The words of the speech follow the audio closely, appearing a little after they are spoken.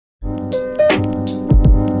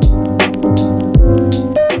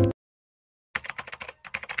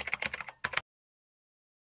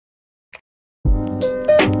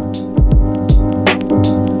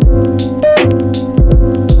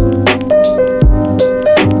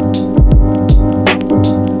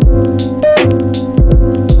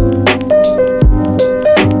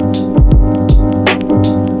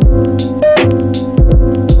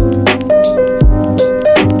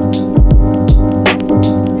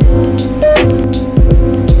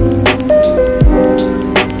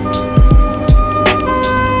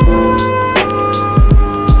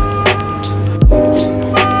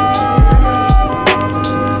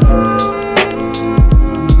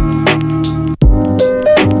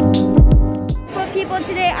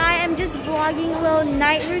vlogging a little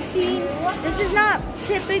night routine. This is not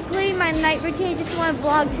typically my night routine. I just want to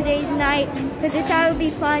vlog today's night because I thought it would be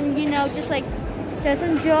fun, you know, just like just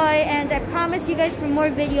enjoy. And I promise you guys for more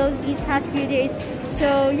videos these past few days.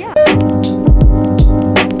 So yeah.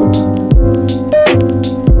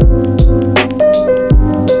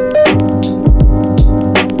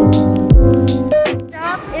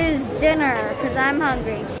 Stop is dinner because I'm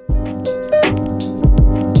hungry.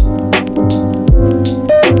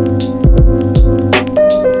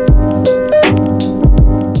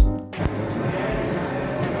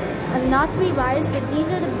 Not to be biased, but these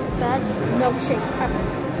are the best milkshakes ever.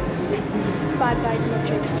 FAQS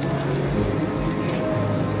milkshakes.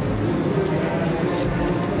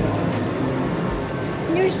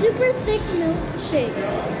 They're super thick milkshakes.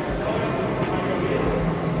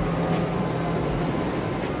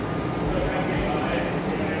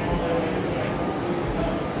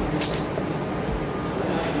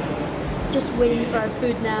 Just waiting for our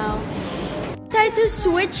food now. Decided to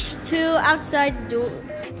switch to outside door.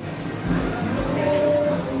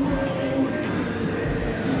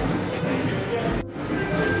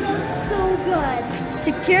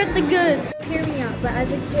 Secured the goods. Hear me out, but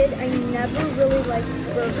as a kid, I never really liked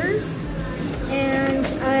burgers. And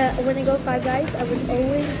when I go to FAQS, I would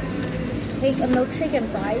always take a milkshake and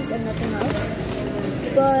fries and nothing else.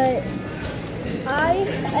 But I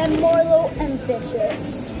am more a little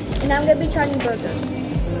ambitious, and I'm gonna be trying burgers.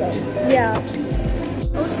 So yeah.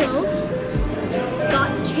 Also, got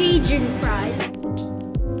Cajun fries.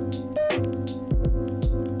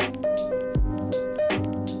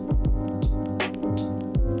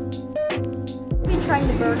 Trying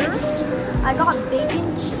the burger. I got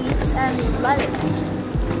bacon, cheese, and lettuce.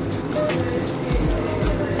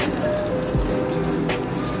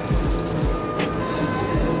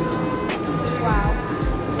 Wow.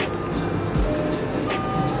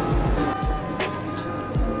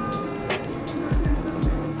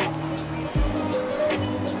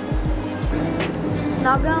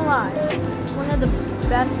 Not gonna lie, one of the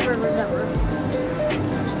best burgers ever.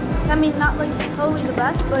 I mean, not like totally the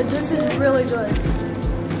best, but this is really good.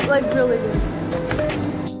 Like really good.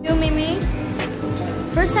 You, Mimi?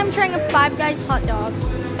 First time trying a FAQS hot dog.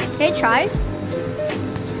 Okay, try.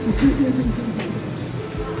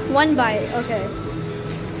 One bite, okay.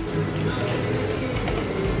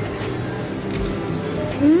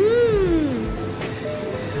 Mmm.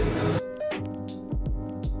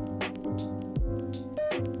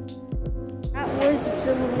 That was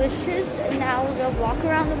delicious. And now we're gonna walk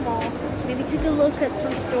around the mall. Maybe take a look at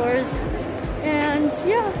some stores. And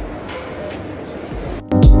yeah.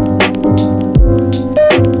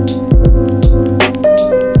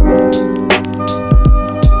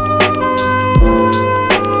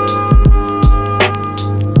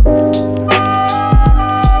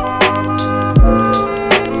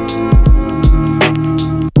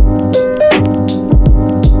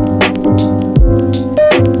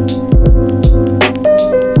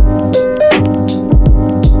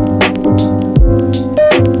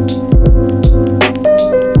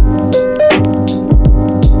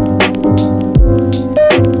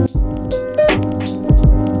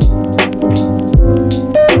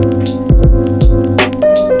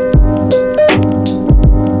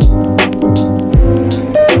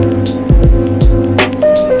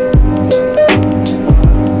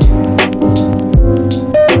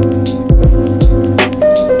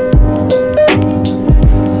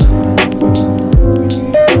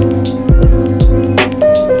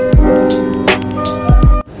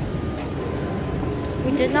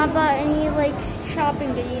 Not bought any like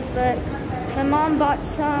shopping goodies, but my mom bought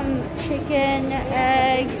some chicken,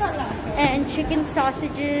 eggs, and chicken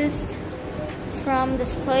sausages from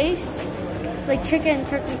this place, like chicken and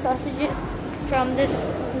turkey sausages from this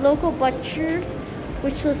local butcher,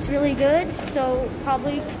 which looks really good. So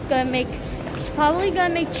probably gonna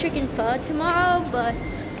make chicken pho tomorrow, but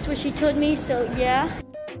that's what she told me. So yeah.